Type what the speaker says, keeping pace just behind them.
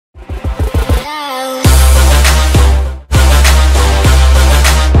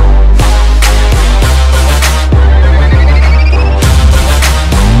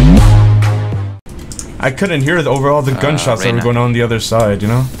I couldn't hear all the gunshots that were going on the other side, you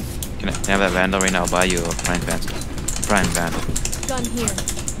know? Can I have that vandal right now? I'll buy you a prime vandal. Gun here.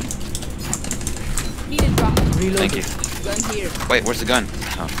 Need a drop. Thank you. Gun here. Wait, where's the gun?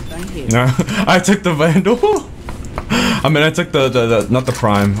 Oh. Gun here. No, I took the vandal. I mean, I took the not the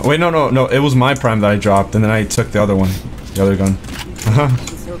prime. Wait, no, it was my prime that I dropped, and then I took the other one, the other gun. I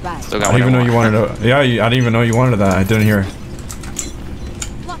didn't even know you wanted to. Yeah, I didn't even know you wanted that. I didn't hear.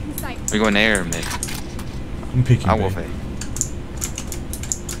 We're going air, mid. I'm peeking. I will fade.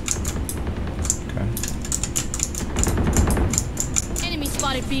 Okay. Enemy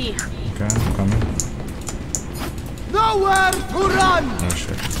spotted B. Okay, I'm coming. Nowhere to run. Oh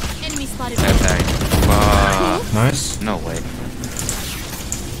shit. Enemy spotted B. Nice. No way.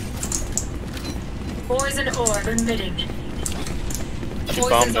 Poison orb emitting. Keep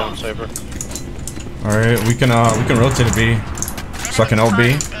bomb down, Cypher. All right, we can rotate a B, so I can ult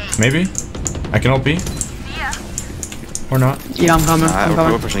B. Maybe I can ult B. Or not. Yeah, I'm coming.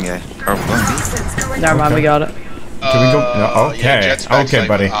 We're pushing A. Never mind, we got it. Can we go? No, okay, okay,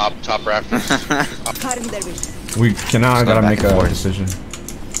 buddy. Top rafters. We cannot. Gotta make a decision.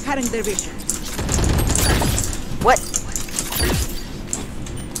 What?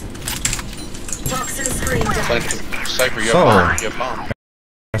 Toxin screen down. Cypher, you have bomb.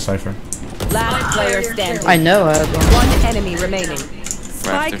 Cypher. Last player standing. I know. One enemy remaining.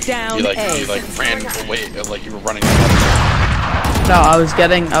 Spike down You A. ran away, like you were running. No, I was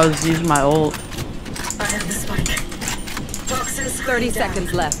using my ult. I have the spike. Toxin 30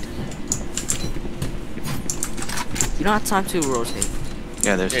 seconds left. You don't have time to rotate.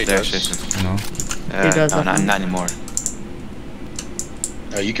 Yeah, there's stations. No. No, not anymore.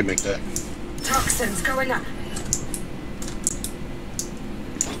 Oh, you can make that. Toxins going up.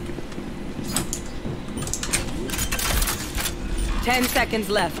 Ten seconds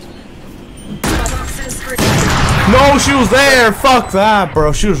left. Toxin screen. No, she was there. Fuck that,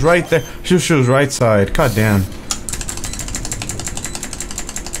 bro. She was right there. She was right side. God damn.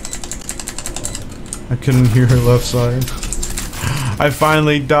 I couldn't hear her left side. I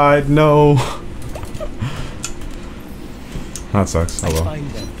finally died. No. That sucks. Oh well. I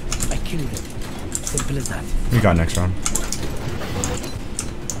kill them. Simple as that. We got next round.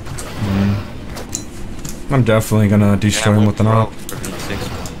 I'm definitely gonna destroy him with an op.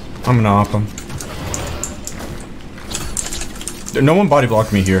 I'm gonna op him. No one body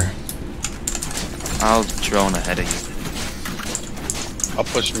blocked me here. I'll drone ahead of you. I'll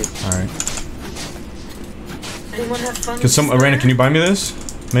push me. Alright. Anyone have fun? Arena, can you buy me this?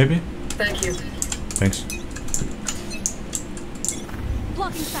 Maybe? Thank you. Thanks.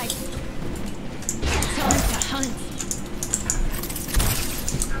 Blocking sight. Time to hunt.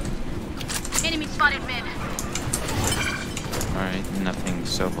 Enemy spotted mid. Alright, nothing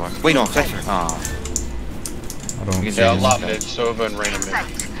so far. Wait, no, Cypher. Aw. I don't. Yeah, a lot mid. Sova and Reyna mid.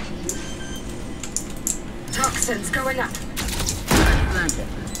 Toxins going up.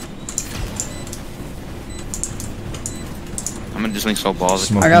 I'm gonna just link so balls.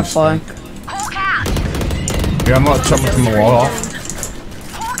 I got flank. Yeah, I'm not jumping from the wall off.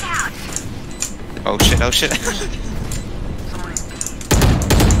 Oh shit, oh shit.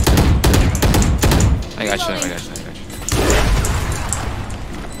 I got you, I got you, I got you.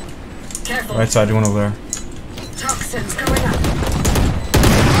 Careful. Right side, one over there. Toxins going up.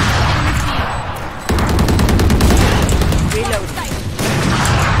 Reload.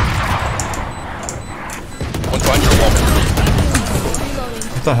 What's behind your wall?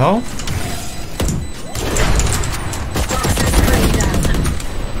 What the hell?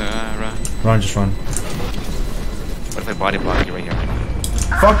 Run. Run, just run. What if I body block you right here?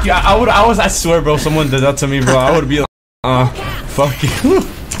 Fuck you! I swear, bro. Someone did that to me, bro. I would be like, fuck you.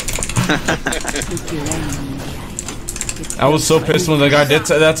 I was so pissed when the guy did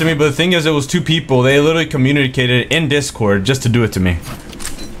that to me. But the thing is, it was two people. They literally communicated in Discord just to do it to me.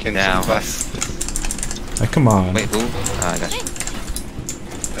 Now. Like, come on. Wait, who? I got you.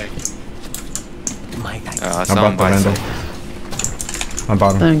 Thank you. I bought the vandal. I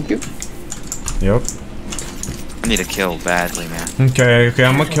bought him. Thank you. Yep. I need a kill badly, man. Okay,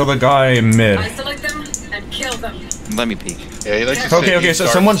 I'm gonna kill the guy in mid. Isolate them and kill them. Let me peek. Yeah, he likes to Okay, so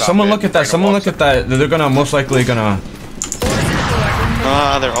someone look at that. Someone look at that. They're gonna most likely gonna.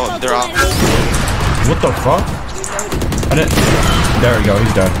 They're off. What the fuck? I didn't. There we go.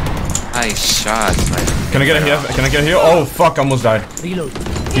 He's dead. Nice shot. Can I get a heal? Can I get a heal? Oh fuck! I almost died. Reload.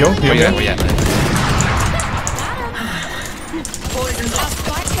 Heal? Where you at?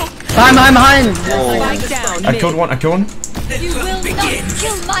 I'm behind. Spike down. I killed one. You will not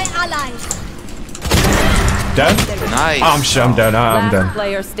kill my allies. Dead? Nice. Oh, I'm dead. I'm Last dead.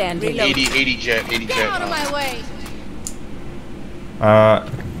 player standing. 80 jet, 80 Get jet. out of my way.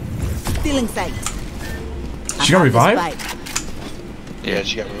 Still in sight. She got revived? Yeah,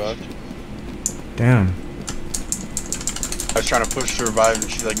 she got revived. Damn. I was trying to push to revive and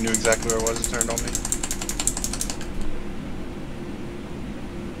she like knew exactly where it was and turned on me.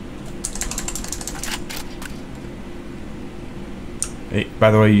 Hey,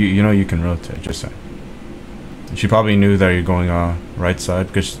 by the way, you know you can rotate, just saying. She probably knew that you're going right side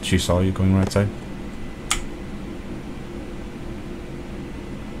because she saw you going right side.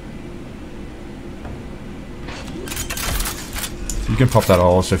 You can pop that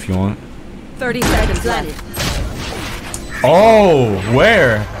also if you want. 30 seconds left. Oh,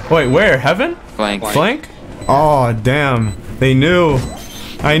 where? Wait, where? Heaven? Flank. Flank? Oh, damn. They knew.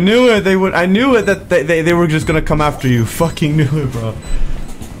 I knew it. They would. I knew it that they were just gonna come after you. Fucking knew it, bro.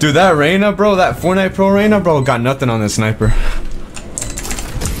 Dude, that Reyna, bro, that Fortnite Pro Reyna, bro, got nothing on this sniper.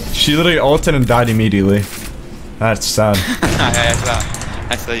 She literally ulted and died immediately. That's sad.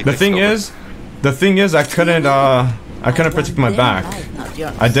 I saw you. The thing is, I couldn't protect my back.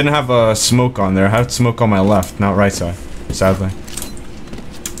 I didn't have a smoke on there. I had smoke on my left, not right side. Sadly.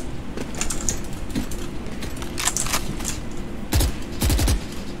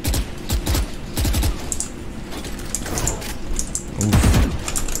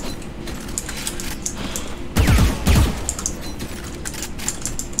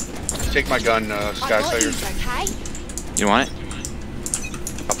 Take my gun, Sky Slayer. You want it?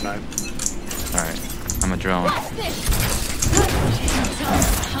 Up 9. Alright. I'm a drone.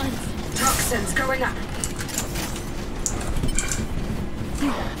 Toxins going up.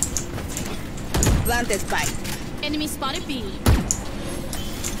 Planted spike. Enemy spotted B.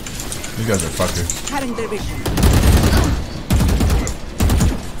 You guys are fuckers. Cutting their vision.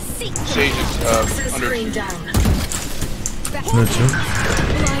 Sage is Toxin under. screen down. No, two.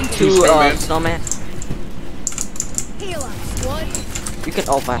 Two snowman. snowman. Heal up, squad. You can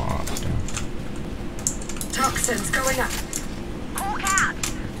open. Oh, damn. Toxins going up.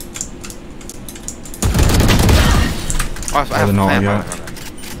 Oh, I don't know, yeah.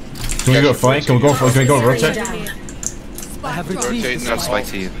 Can we go flank? Can we go rotate? Down. I have Rotating retrieved that Drop spike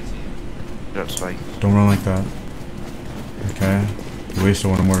to you. Drop spike. Don't run like that. Okay. You wasted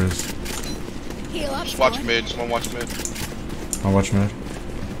one of Mortars. Heal up, Just watch squad. mid, someone watch mid. I'll watch mid.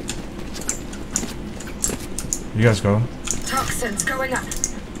 You guys go. Toxins going up.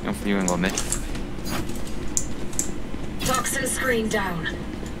 You can go mid. Toxin screen down.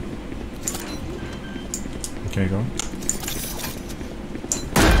 Okay, go.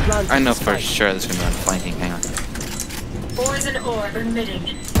 I know for sure this is gonna be flanking. Hang on. Poison orb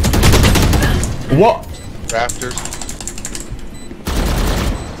emitting. What? Rafters.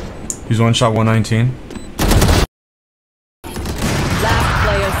 He's one shot 119. Last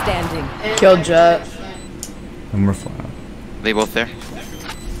player standing. Killed Jet. And we're flat. They both there?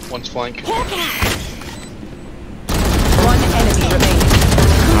 One's flank. One enemy remaining.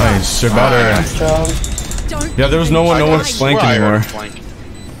 Nice. You're better. Yeah, there was no one's flank anymore. Flank.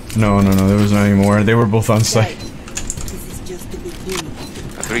 No, there was not anymore. They were both on site. This is just the beginning.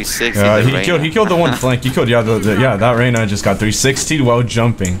 360. Yeah, he killed the one flank. He killed that Reyna just got 360 while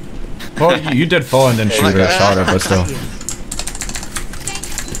jumping. Well, you did fall and then shoot her, shot her, but still.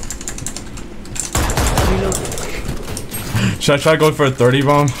 Should I try going for a 30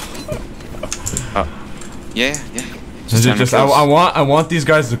 bomb? Yeah. I want these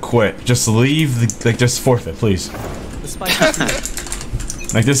guys to quit. Just leave, just forfeit, please. the spike.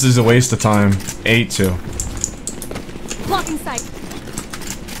 Like, this is a waste of time. 8-2. Blocking sight.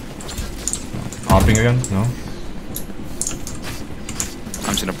 Hopping again? No?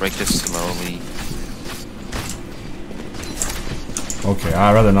 I'm just gonna break this slowly. Okay,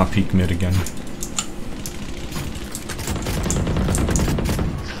 I'd rather not peek mid again.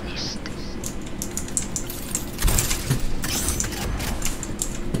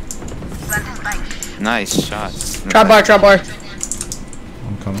 Nice shots. Trap bar.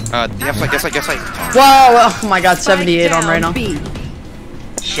 I'm coming. Yes, like. Whoa! Oh my god, 78 on right now. B.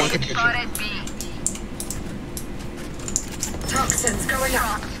 Shunk the kitchen. Toxins going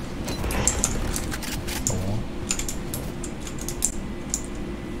up.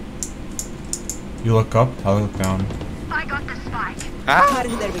 You look up, I'll look down. I got the spike.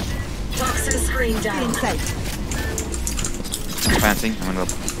 Cutting their vision. Toxin screen Still down. in sight. I'm planting. I'm gonna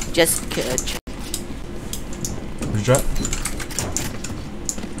go. Just Where's Jet?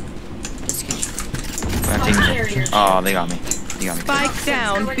 Planting. carrier. Oh, they got me. Spike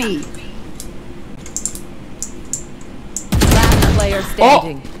down B. Last player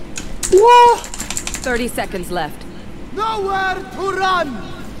standing. What? 30 seconds left. Nowhere to run.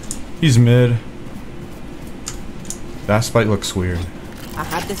 He's mid. That spike looks weird. I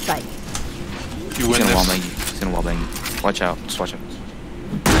have the spike. You He's win gonna wall this. bang you. He's gonna wall bang you. Watch out. Just watch out.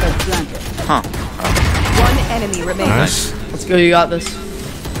 Planted. Huh. One enemy remaining. Nice. Let's go, you got this.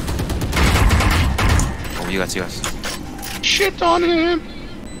 Oh, you guys. Shit on him.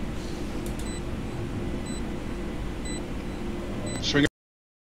 Swing.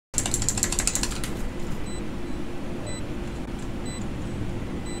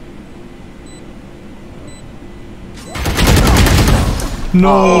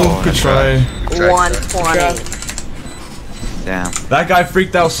 No, good try. 120. Damn. That guy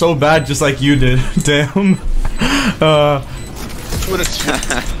freaked out so bad, just like you did. Damn. What a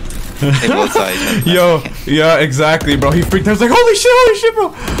They both sides. Yo, yeah, exactly, bro. He freaked out. I was like, holy shit, bro.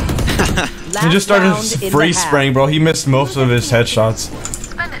 He just started free spraying, bro. He missed most of his headshots.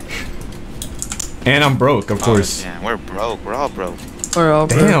 And I'm broke, of course. Yeah, we're broke. We're all broke. We're all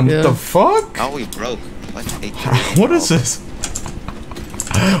broke, Damn, yeah. what the fuck? Oh, we broke. What is this?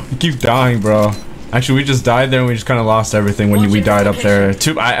 We keep dying, bro. Actually, we just died there and we just kind of lost everything when we died up there.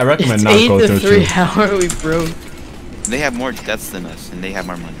 I recommend not go through 3. too. How are we broke? They have more deaths than us, and they have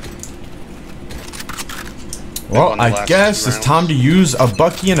more money. Well, I guess it's time to use a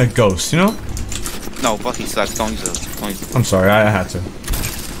Bucky and a Ghost, you know? No, Bucky sucks. Don't use those. Don't use those. I'm sorry, I had to.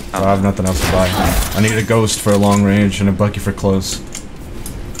 So I have nothing else to buy. I need a Ghost for long range and a Bucky for close.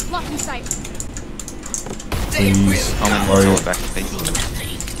 Blocking sight. Please. I'm gonna Sorry. throw it back to face.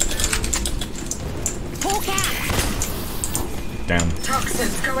 Hulk out. Damn.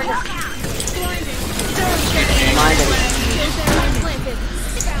 Toxins going up. Planted.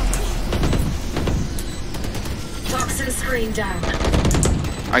 Toxin screen down.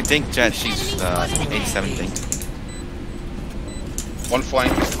 I think Jet, she's 87 thing. One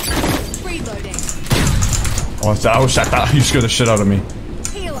flank. Reloading. Oh, shut that. You scared the shit out of me.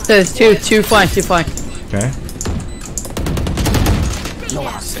 Heal up. There's two flank. Okay.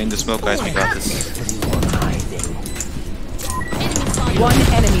 In the smoke, guys. We got this. One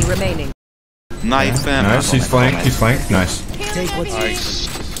enemy remaining. Nice, man. Nice, he's flanked. Nice. Nice.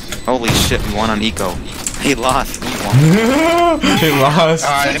 Holy shit, we won on eco. He lost. We won. He lost.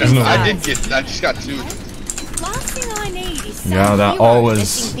 There's no way. I did get. I just got 2. Last thing I need is Yeah, that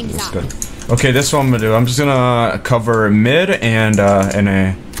always is good. Okay, this one I'm gonna do. I'm just gonna cover mid and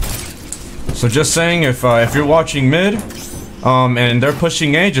A. So just saying, if you're watching mid, and they're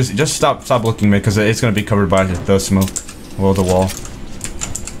pushing A, just stop looking mid because it's gonna be covered by the smoke, well, the wall.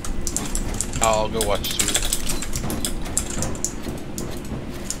 I'll go watch 2.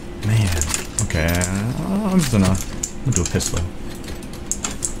 Man. Okay, I'm just gonna do a pistol.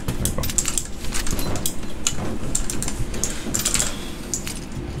 There we go.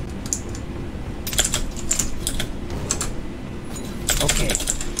 Okay.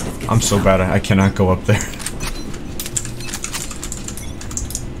 I'm so bad. I cannot go up there.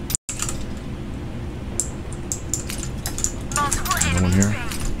 No one here.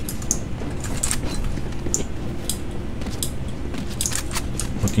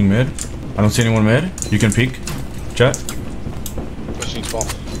 Looking mid. I don't see anyone mid. You can peek. Jet. Pushing small.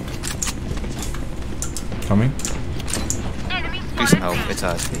 Coming. Do some help. It's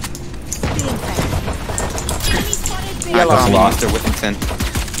us. Enemy spotted B. I That's a lot. Mr. Whittington.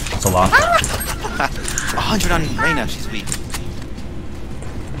 That's a lot. 100 on Reyna. She's weak.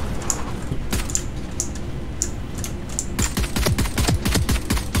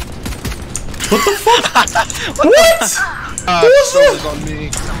 What the fuck? What? Sova's on me.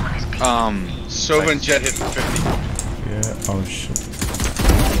 Sova and Jet hit for 50. Yeah. Oh shit.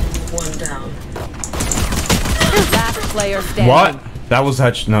 One down. Last player standing. What? That was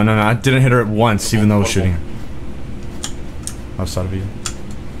hatch. No. I didn't hit her once, even though I was shooting. Outside of you.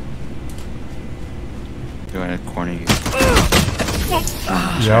 You're in a corner. You.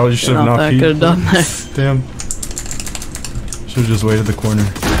 Yeah, you should have not I peeked. could have done that. Damn. Should have just waited the corner.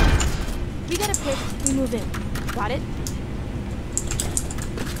 We got a pick. We move in. Got it?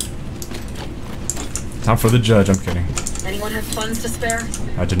 Time for the judge. I'm kidding. Anyone have funds to spare?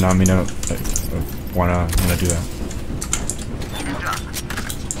 I did not mean to. Wanna do that.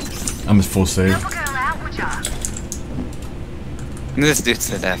 I'm a full save. This dude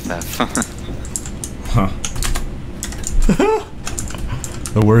said FF. Huh.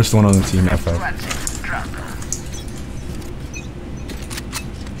 The worst one on the team, FF.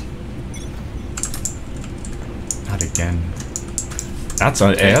 Not again. That's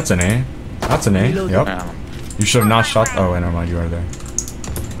an A. That's an A. That's an A. Yep. You should have not shot. Oh, never mind. You are there.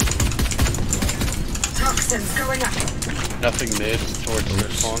 Toxins going up. Nothing mid towards their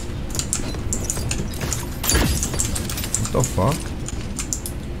spawn. The fuck?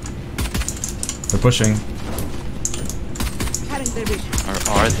 They're pushing. Or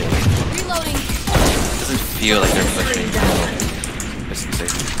are they? Reloading. It doesn't feel like they're pushing. Just to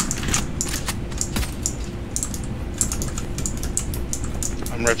say.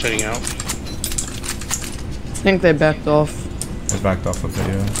 I'm rotating out. I think they backed off. They backed off a bit,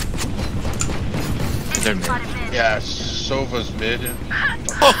 yeah. They're mid. Yeah, Sova's mid.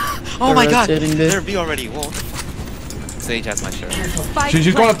 Oh my god! rotating mid. They're B already. Whoa. Sage has my shirt.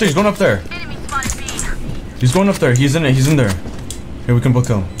 She's going up there. He's going up there. He's going up there. He's in it. He's in there. Here, we can both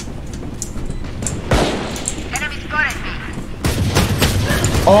go.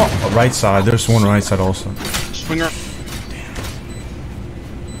 Oh, right side. There's one right side also. Swinger.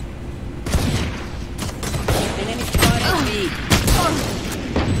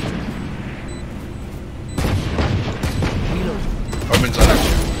 Omen's on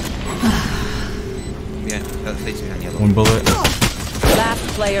it. Yeah, that's Sage on yellow. One bullet. Last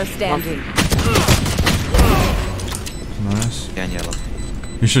player standing. Nice. Yeah, on yellow.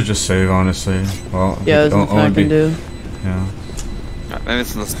 You should just save, honestly. Well, Yeah, there's nothing I can do. Yeah. Alright, maybe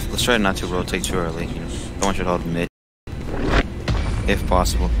let's try not to rotate too early. You know, I want you to hold mid, if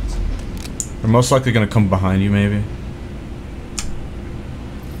possible. They're most likely gonna come behind you, maybe.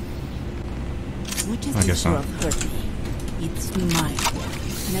 I guess not. It's my work,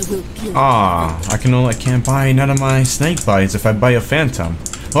 and I will kill Ah, I can't buy none of my snake bites if I buy a phantom.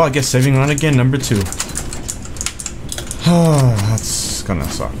 Well, I guess saving on again, number 2. That's gonna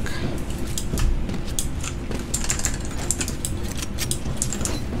suck.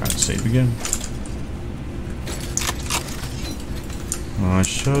 Alright, save again. Oh, I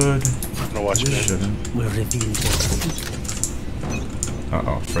should. I'm gonna watch it. Shouldn't. We'll reveal this.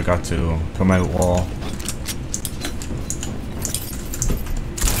 Uh-oh, forgot to put my wall.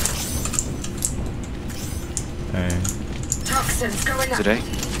 Hey, Toxins going up. Today?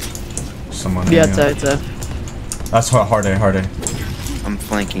 someone. Yeah, hang it's on. That's hard A. I'm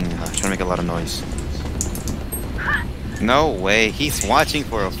flanking, trying to make a lot of noise. No way, he's watching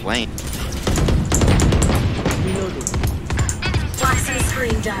for a flank. Toxin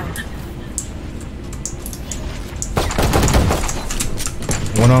screen down.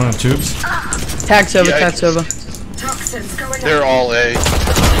 One on the tubes. Tax over, Yeah, tax over. Toxins going They're up. all A.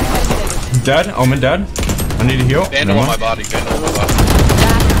 Dead. Omen dead. I need to heal. Vandal on my body. Vandal on my body.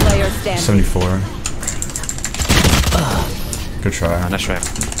 Last player standing. 74. Good try. Nice try.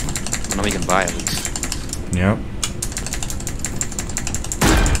 I know we can buy at least. Yep.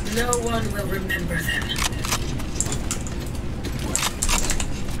 No one will remember them.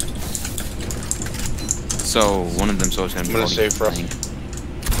 So, one of them's always gonna be I'm gonna holding save for us. flank.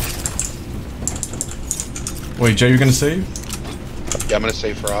 Wait, Jay, you gonna save? Yeah, I'm gonna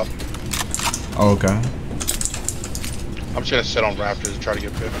save for op. Oh, okay. I'm just gonna sit on Raptors and try to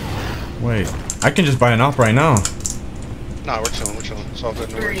get picked. Wait, I can just buy an op right now. Nah, we're chilling. It's all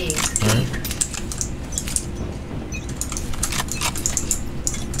good. No worries. Breathe.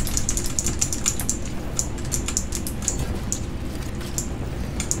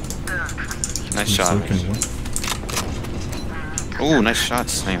 Nice shot. Ooh, nice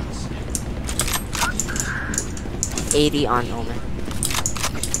shots. Hang on. 80 on Omen.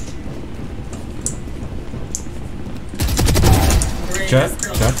 Check.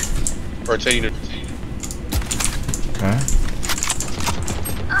 Rotating to. Okay.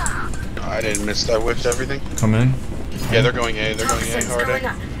 I didn't miss. I whiffed everything. Come in. Yeah, they're going A. They're going A Toxins hard going A.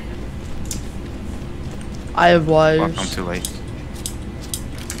 up. I have Fuck, wires. I'm too late.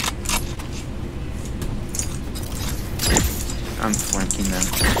 I'm flanking them.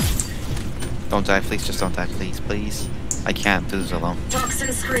 Don't die, please. Just don't die, please. Please. I can't do this alone.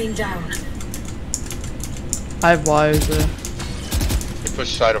 Toxin screen down. I have wires there. They push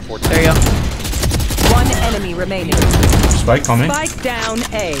side of 14. There you go. One enemy remaining. Spike coming. Spike down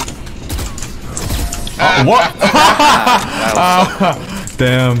A. What?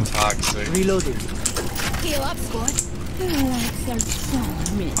 Damn. Toxic. Reloading. Heal up, squad.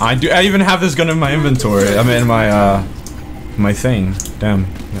 I even have this gun in my inventory. I mean, in my my thing. Damn.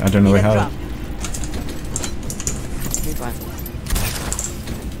 I don't really have it.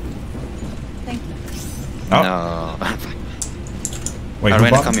 Thank you. Oh. No. Wait, who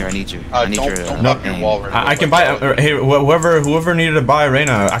Reyna, bought? come here. I need you. I need Don't your. pop your aim. wall right I can buy. Hey, whoever needed to buy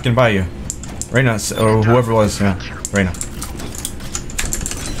Reyna, I can buy you. Reyna, or whoever it was, yeah, Reyna.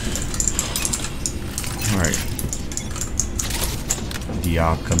 All right.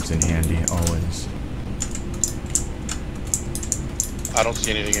 Diop comes in handy always. I don't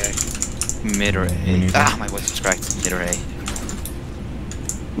see anything A. Mid or Me A. neither. Ah, my voice is cracked. Mid or A.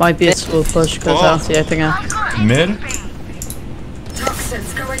 Might be a slow push because I don't see anything out. Mid?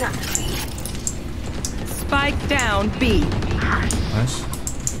 Toxins going up. Spike down B. Nice.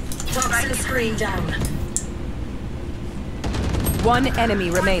 Toxin screen down. One enemy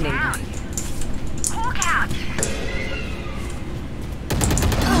remaining.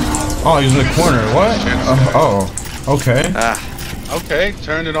 Oh, he's in the corner. What? Oh, okay. Okay,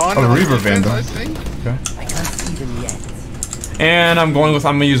 turned it on. Oh, the Reaver Vandal. I think. Okay. And I'm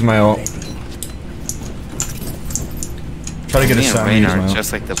gonna use my ult. Try to get a shot. Rain are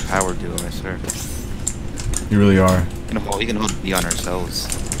just like the power duo, I swear. You really are. We can hold B on ourselves.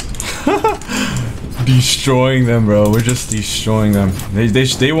 Destroying them, bro. We're just destroying them.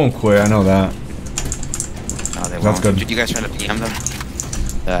 They won't quit. I know that. No, they That's won't. good. Did you guys try to PM them?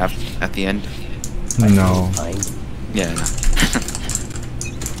 At the end? No. Yeah, no.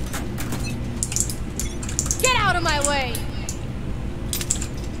 Get out of my way!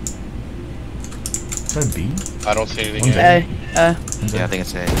 Is that B? I don't see anything. Hey, Yeah, I think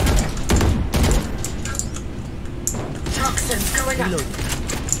it's A. Toxins going up.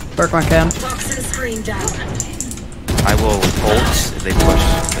 work my cam. Toxin screen down. I will ult if they push,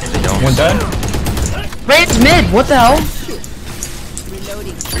 but if they don't. One dead? Wait, it's mid. What the hell?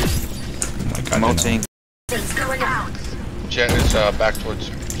 Reloading. Oh my god. Promoting. Toxins going out. Jet is back towards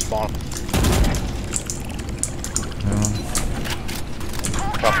spawn.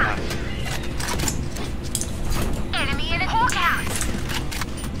 Top nine. Enemy in a hawk out.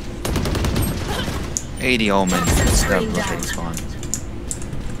 80 Omen. Stuff rotating spawn.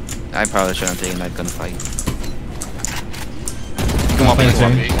 I probably shouldn't have taken that gunfight. Come on, please. A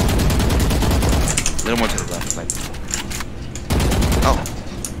little more to the left, like. Oh.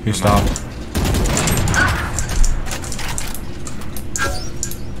 He stopped.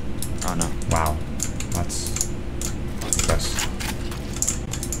 Oh no. Wow. That's best.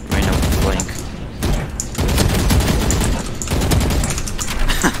 Right now, blink.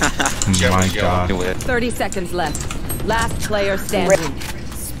 Oh my god. Do it. 30 seconds left. Last player standing.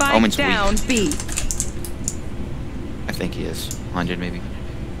 Spike Omen's down weak. B. I think he is. 100 maybe.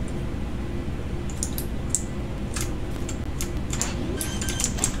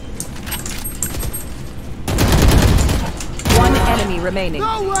 One enemy remaining.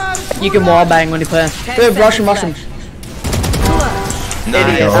 You can wall bang when you play. Good, rush him, rush him.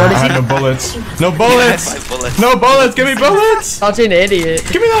 Nice. I had no bullets. No bullets! 5 bullets. No bullets! Give me bullets! I'll an idiot.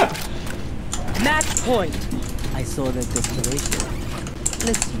 Give me that! Match point. I saw the desperation.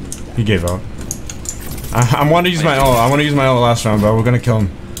 Let's use that. He gave up. I want to use my ult. I want to use my ult last round, but we're gonna kill him.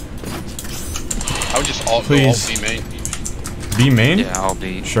 I would just alt Please. B main. B main? Yeah, I'll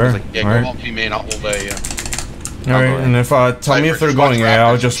be. Sure. Yeah, Alright. go alt B main, I'll hold A, yeah. Alright, and if tell me if they're Just going watch A,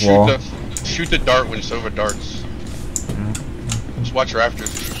 I'll rafters. just wall. Shoot the dart when it's over darts. Just watch rafters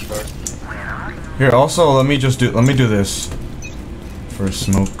and shoot the dart. Here, also let me do this. For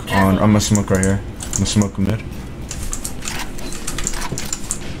smoke on. I'm gonna smoke right here. I'm gonna smoke mid.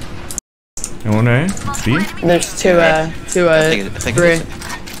 And one A? B? There's two, I think three. it's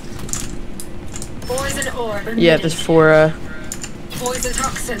Poison orb. Yeah, there's four, Poison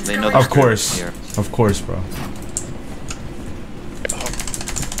toxins They know going there's Of course. here. Of course, bro.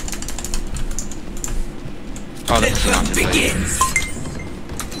 Oh, they're on begins.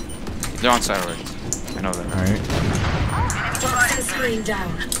 They're on side already. I know that. Alright. Toxin screen down.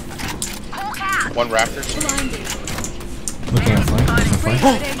 One raptor. Looking at flank. Looking at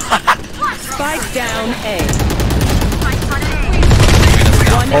flank. Spike down A.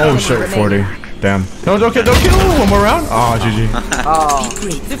 One Oh enemy shit, remaining. 40. Damn. No, don't kill. One more round? Oh,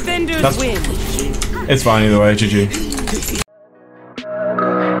 GG. Defenders That's- win. It's fine either way, GG.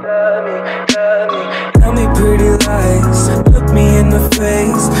 Tell me pretty lies, look me in the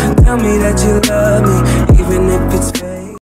face. Tell me that you love me, even if it's fake.